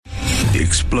The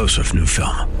explosive new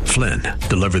film, Flynn,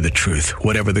 deliver the truth,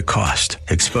 whatever the cost,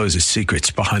 exposes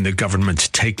secrets behind the government's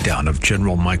takedown of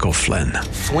General Michael Flynn.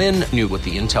 Flynn knew what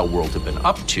the intel world had been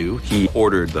up to. He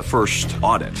ordered the first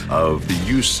audit of the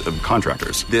use of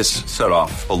contractors. This set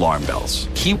off alarm bells.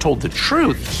 He told the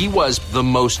truth. He was the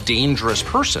most dangerous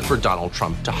person for Donald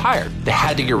Trump to hire. They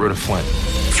had to get rid of Flynn.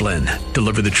 Flynn,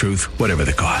 deliver the truth, whatever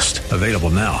the cost. Available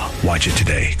now. Watch it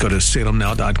today. Go to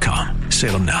salemnow.com.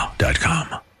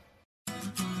 salemnow.com.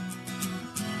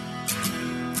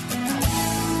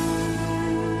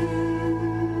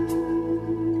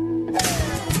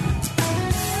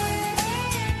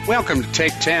 Welcome to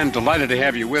Take 10. Delighted to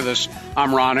have you with us.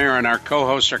 I'm Ron Aaron. Our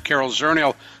co-hosts are Carol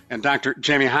Zernial and Dr.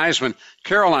 Jamie Heisman.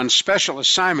 Carol on special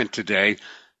assignment today.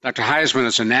 Dr. Heisman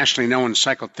is a nationally known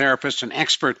psychotherapist and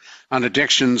expert on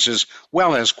addictions as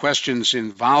well as questions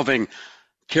involving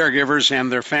caregivers and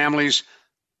their families.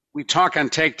 We talk on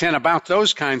Take 10 about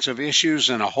those kinds of issues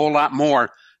and a whole lot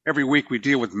more. Every week we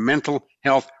deal with mental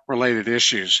health related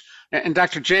issues. And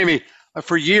Dr. Jamie,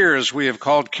 for years we have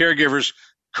called caregivers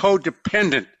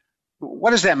codependent.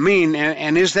 What does that mean,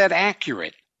 and is that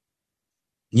accurate?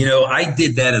 You know, I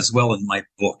did that as well in my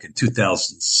book in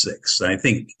 2006. I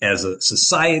think as a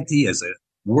society, as a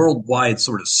worldwide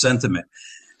sort of sentiment,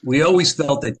 we always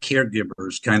felt that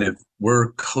caregivers kind of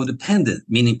were codependent,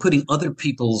 meaning putting other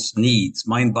people's needs,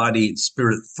 mind, body, and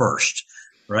spirit first,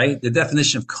 right? The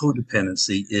definition of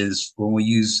codependency is when we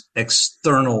use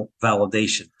external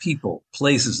validation, people,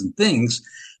 places, and things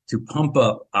to pump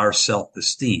up our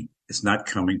self-esteem. It's not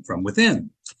coming from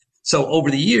within. So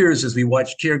over the years, as we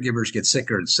watched caregivers get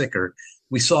sicker and sicker,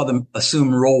 we saw them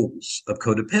assume roles of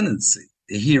codependency,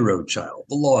 the hero child,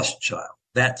 the lost child,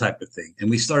 that type of thing. And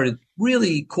we started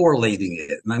really correlating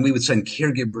it. And we would send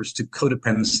caregivers to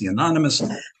Codependency Anonymous.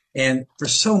 And for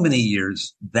so many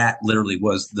years, that literally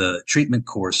was the treatment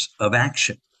course of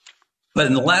action. But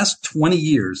in the last 20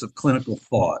 years of clinical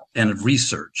thought and of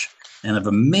research and of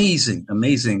amazing,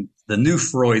 the new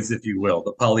Freuds, if you will,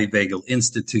 the Polyvagal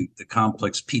Institute, the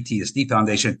Complex PTSD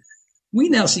Foundation, we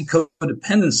now see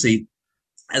codependency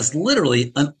as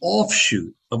literally an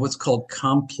offshoot of what's called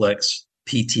complex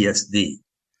PTSD.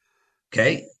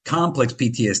 Okay? Complex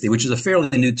PTSD, which is a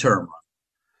fairly new term.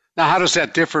 Now, how does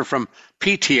that differ from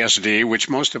PTSD, which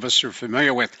most of us are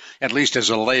familiar with, at least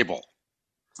as a label?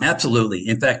 Absolutely.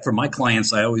 In fact, for my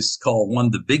clients, I always call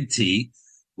one the big T,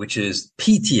 which is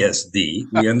PTSD.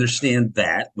 We understand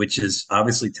that, which is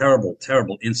obviously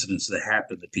terrible incidents that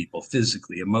happen to people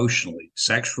physically, emotionally,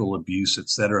 sexual abuse,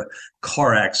 etc.,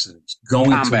 car accidents,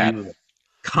 going to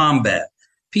combat.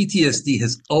 PTSD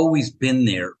has always been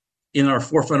there in our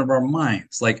forefront of our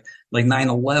minds, like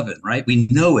 9/11, right? We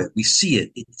know it. We see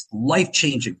it. It's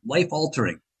life-changing,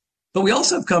 life-altering. But we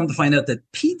also have come to find out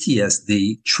that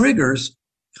PTSD triggers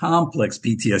complex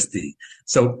PTSD.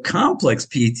 So complex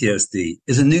PTSD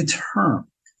is a new term.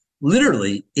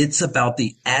 Literally, it's about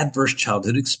the adverse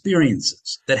childhood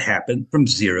experiences that happen from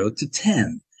 0 to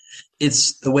 10.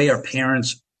 It's the way our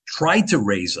parents tried to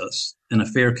raise us in a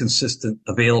fair, consistent,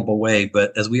 available way.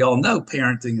 But as we all know,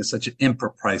 parenting is such an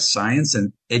improvised science,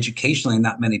 and educationally,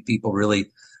 not many people really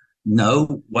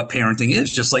know what parenting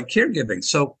is, just like caregiving.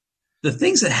 So the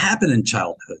things that happen in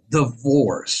childhood,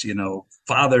 divorce,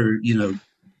 father,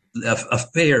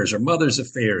 affairs or mother's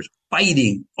affairs,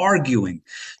 fighting, arguing,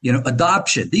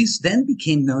 adoption. These then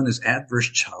became known as adverse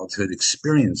childhood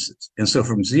experiences. And so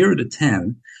from 0 to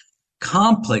 10,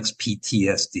 complex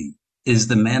PTSD is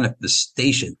the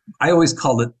manifestation. I always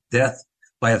call it death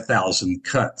by 1,000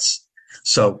 cuts.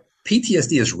 So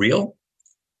PTSD is real,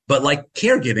 but like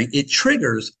caregiving, it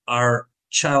triggers our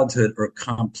childhood or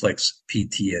complex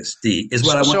PTSD is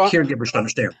what I want caregivers to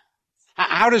understand.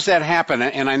 How does that happen?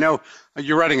 And I know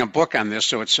you're writing a book on this,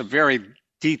 so it's a very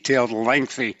detailed,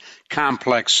 lengthy,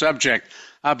 complex subject.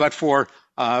 But for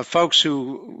folks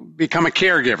who become a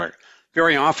caregiver,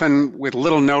 very often with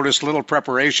little notice, little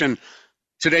preparation,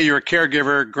 today you're a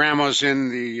caregiver, grandma's in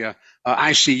the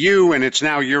ICU, and it's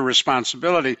now your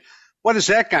responsibility. What has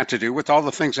that got to do with all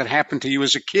the things that happened to you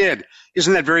as a kid?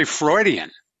 Isn't that very Freudian?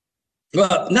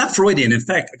 Well, not Freudian. In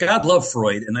fact, God love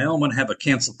Freud, and I don't want to have a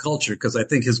cancel culture because I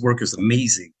think his work is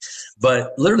amazing.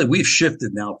 But literally, we've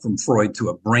shifted now from Freud to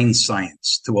a brain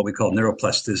science, to what we call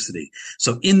neuroplasticity.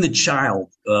 So in the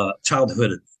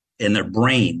childhood in their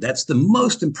brain, that's the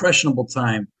most impressionable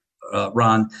time,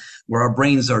 Ron, where our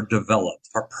brains are developed,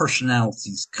 our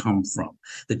personalities come from.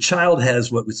 The child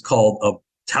has what was called a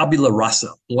tabula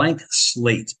rasa, blank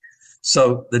slate.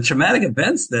 So the traumatic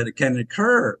events that can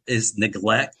occur is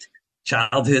neglect,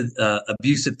 childhood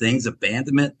abusive things,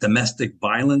 abandonment, domestic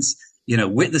violence,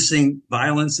 witnessing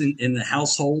violence in the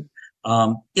household,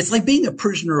 It's like being a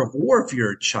prisoner of war if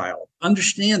you're a child.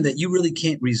 Understand that you really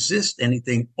can't resist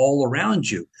anything all around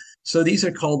you. So these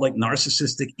are called like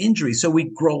narcissistic injuries. So we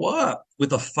grow up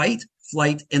with a fight,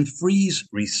 flight, and freeze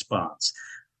response.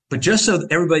 But just so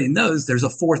everybody knows, there's a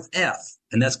fourth F,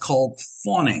 and that's called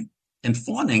fawning. And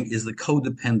fawning is the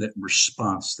codependent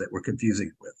response that we're confusing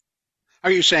it with.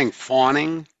 Are you saying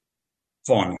fawning?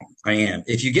 Fawning, I am.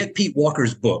 If you get Pete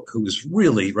Walker's book, who is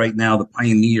really right now the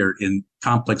pioneer in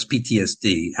complex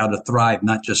PTSD, How to Thrive,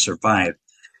 Not Just Survive,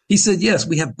 he said, yes,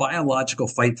 we have biological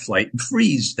fight, flight, and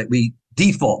freeze that we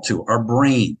default to, our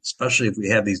brain, especially if we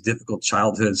have these difficult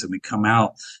childhoods and we come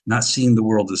out not seeing the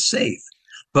world as safe.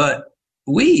 But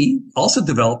we also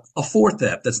developed a fourth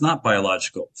F that's not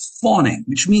biological, fawning,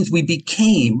 which means we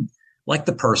became like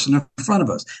the person in front of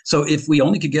us. So if we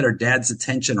only could get our dad's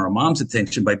attention or our mom's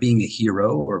attention by being a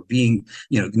hero or being,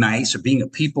 nice or being a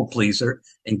people pleaser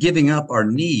and giving up our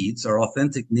needs, our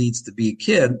authentic needs to be a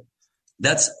kid,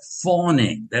 that's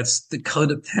fawning. That's the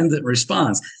codependent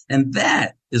response. And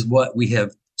that is what we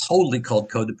have totally called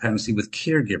codependency with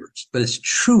caregivers, but it's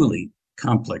truly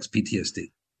complex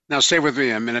PTSD. Now, stay with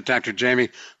me a minute, Dr. Jamie.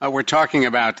 We're talking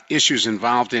about issues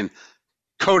involved in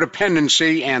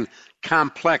codependency and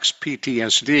complex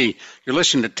PTSD. You're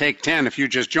listening to Take 10. If you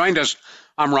just joined us,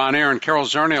 I'm Ron Aaron. Carol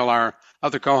Zernial, our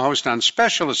other co-host on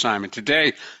special assignment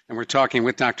today, and we're talking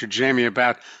with Dr. Jamie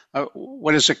about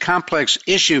what is a complex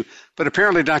issue. But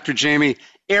apparently, Dr. Jamie,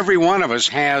 every one of us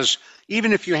has,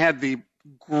 even if you had the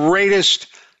greatest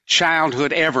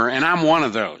childhood ever, and I'm one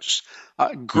of those,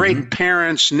 great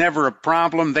parents, never a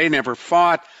problem. They never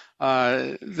fought.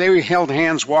 They held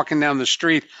hands walking down the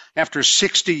street after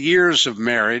 60 years of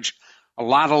marriage, a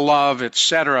lot of love,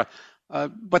 etc.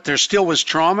 But there still was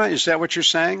trauma. Is that what you're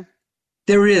saying?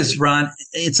 There is, Ron.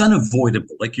 It's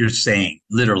unavoidable, like you're saying,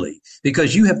 literally,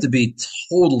 because you have to be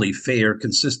totally fair,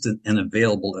 consistent, and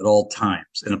available at all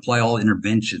times and apply all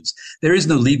interventions. There is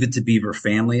no leave it to Beaver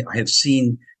family. I have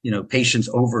seen, patients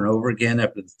over and over again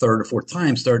after the third or fourth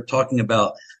time start talking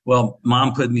about, well,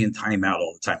 mom put me in timeout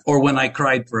all the time. Or when I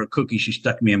cried for a cookie, she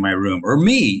stuck me in my room. Or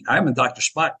me, I'm a Dr.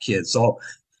 Spock kid. So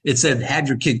it said, have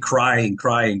your kid cry and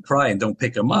cry and cry and don't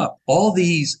pick them up. All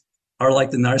these are like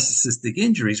the narcissistic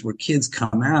injuries where kids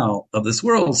come out of this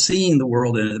world seeing the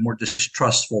world in a more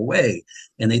distrustful way,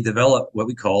 and they develop what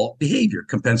we call behavior,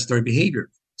 compensatory behavior.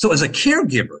 So as a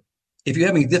caregiver, if you're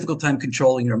having a difficult time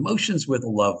controlling your emotions with a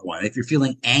loved one, if you're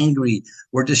feeling angry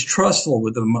or distrustful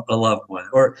with a loved one,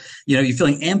 or you're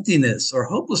feeling emptiness or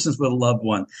hopelessness with a loved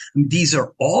one, these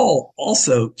are all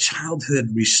also childhood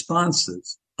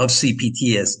responses of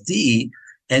CPTSD.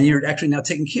 And you're actually now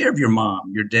taking care of your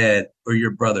mom, your dad, or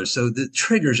your brother. So the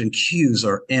triggers and cues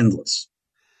are endless.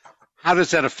 How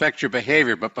does that affect your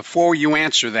behavior? But before you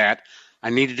answer that, I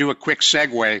need to do a quick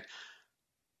segue.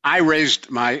 I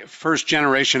raised my first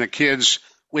generation of kids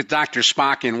with Dr.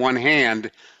 Spock in one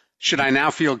hand. Should I now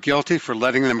feel guilty for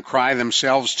letting them cry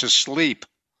themselves to sleep?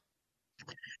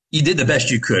 You did the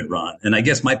best you could, Ron. And I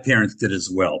guess my parents did as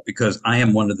well, because I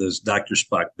am one of those Dr.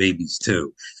 Spock babies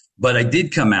too. But I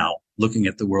did come out looking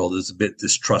at the world as a bit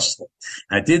distrustful.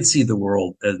 I did see the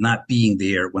world as not being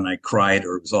there when I cried,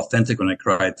 or it was authentic when I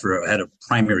cried. I had a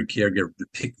primary caregiver to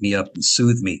pick me up and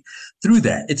soothe me through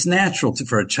that. It's natural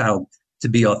for a child to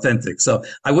be authentic. So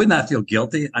I would not feel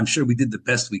guilty. I'm sure we did the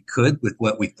best we could with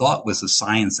what we thought was the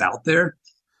science out there.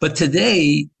 But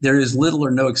today, there is little or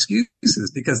no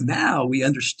excuses, because now we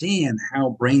understand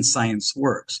how brain science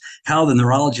works, how the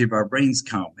neurology of our brains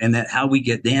come, and that how we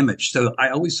get damaged. So I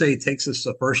always say it takes us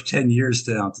the first 10 years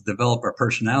to develop our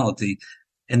personality,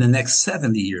 and the next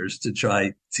 70 years to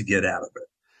try to get out of it.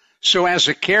 So as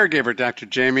a caregiver, Dr.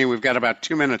 Jamie, we've got about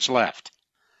 2 minutes left.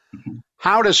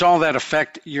 How does all that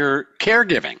affect your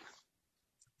caregiving?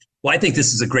 Well, I think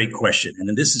this is a great question,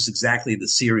 and this is exactly the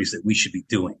series that we should be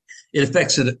doing. It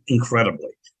affects it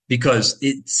incredibly, because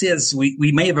it says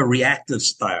we may have a reactive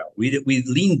style. We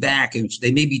lean back, and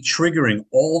they may be triggering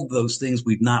all those things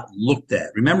we've not looked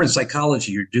at. Remember, in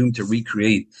psychology, you're doomed to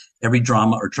recreate every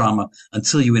drama or trauma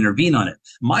until you intervene on it.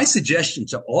 My suggestion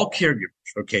to all caregivers,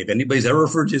 if anybody's ever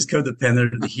referred to as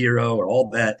codependent or the hero or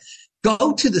all that,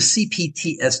 go to the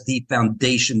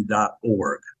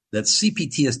CPTSDfoundation.org. That's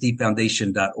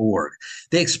CPTSDfoundation.org.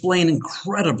 They explain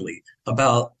incredibly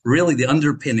about really the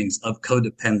underpinnings of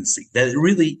codependency, that it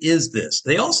really is this.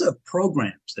 They also have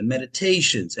programs and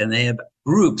meditations, and they have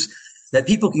groups that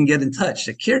people can get in touch,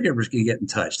 that caregivers can get in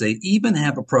touch. They even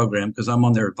have a program, because I'm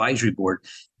on their advisory board,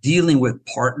 dealing with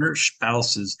partners,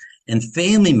 spouses, and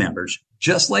family members,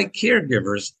 just like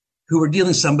caregivers, who are dealing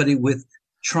with somebody with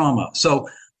trauma. So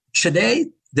today,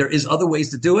 there is other ways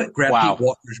to do it. Grab Wow. Pete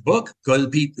Walker's book, go to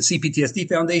the CPTSD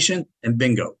Foundation, and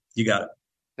bingo, you got it.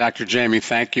 Dr. Jamie,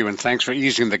 thank you, and thanks for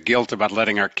easing the guilt about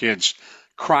letting our kids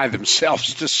cry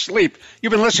themselves to sleep.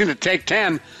 You've been listening to Take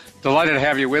 10. Delighted to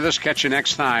have you with us. Catch you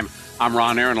next time. I'm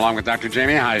Ron Aaron, along with Dr.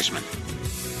 Jamie Heisman.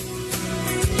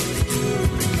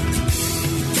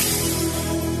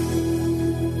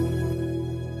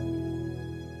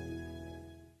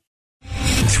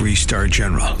 Three-star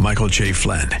General Michael J.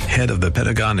 Flynn, head of the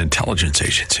Pentagon Intelligence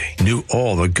Agency, knew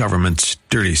all the government's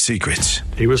dirty secrets.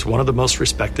 He was one of the most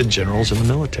respected generals in the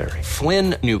military.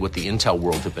 Flynn knew what the intel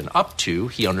world had been up to.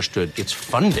 He understood its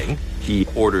funding. He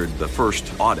ordered the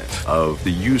first audit of the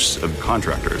use of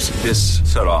contractors. This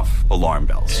set off alarm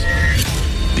bells.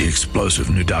 The explosive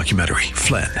new documentary,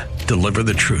 Flynn, Deliver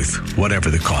the Truth, Whatever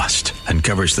the Cost,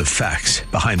 uncovers the facts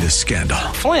behind this scandal.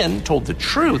 Flynn told the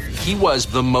truth. He was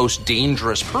the most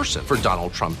dangerous person for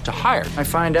Donald Trump to hire. I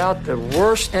find out the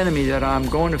worst enemy that I'm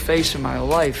going to face in my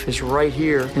life is right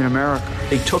here in America.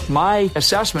 They took my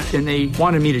assessment and they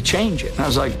wanted me to change it. And I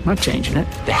was like, I'm not changing it.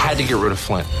 They had to get rid of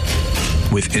Flynn.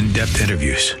 With in-depth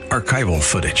interviews, archival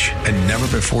footage, and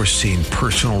never-before-seen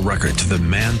personal records of the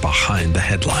man behind the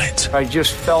headlines. I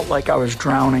just felt like I was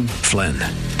drowning. Flynn,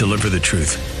 Deliver the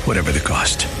Truth, Whatever the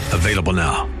Cost. Available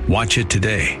now. Watch it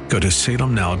today. Go to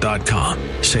salemnow.com.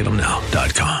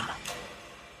 salemnow.com.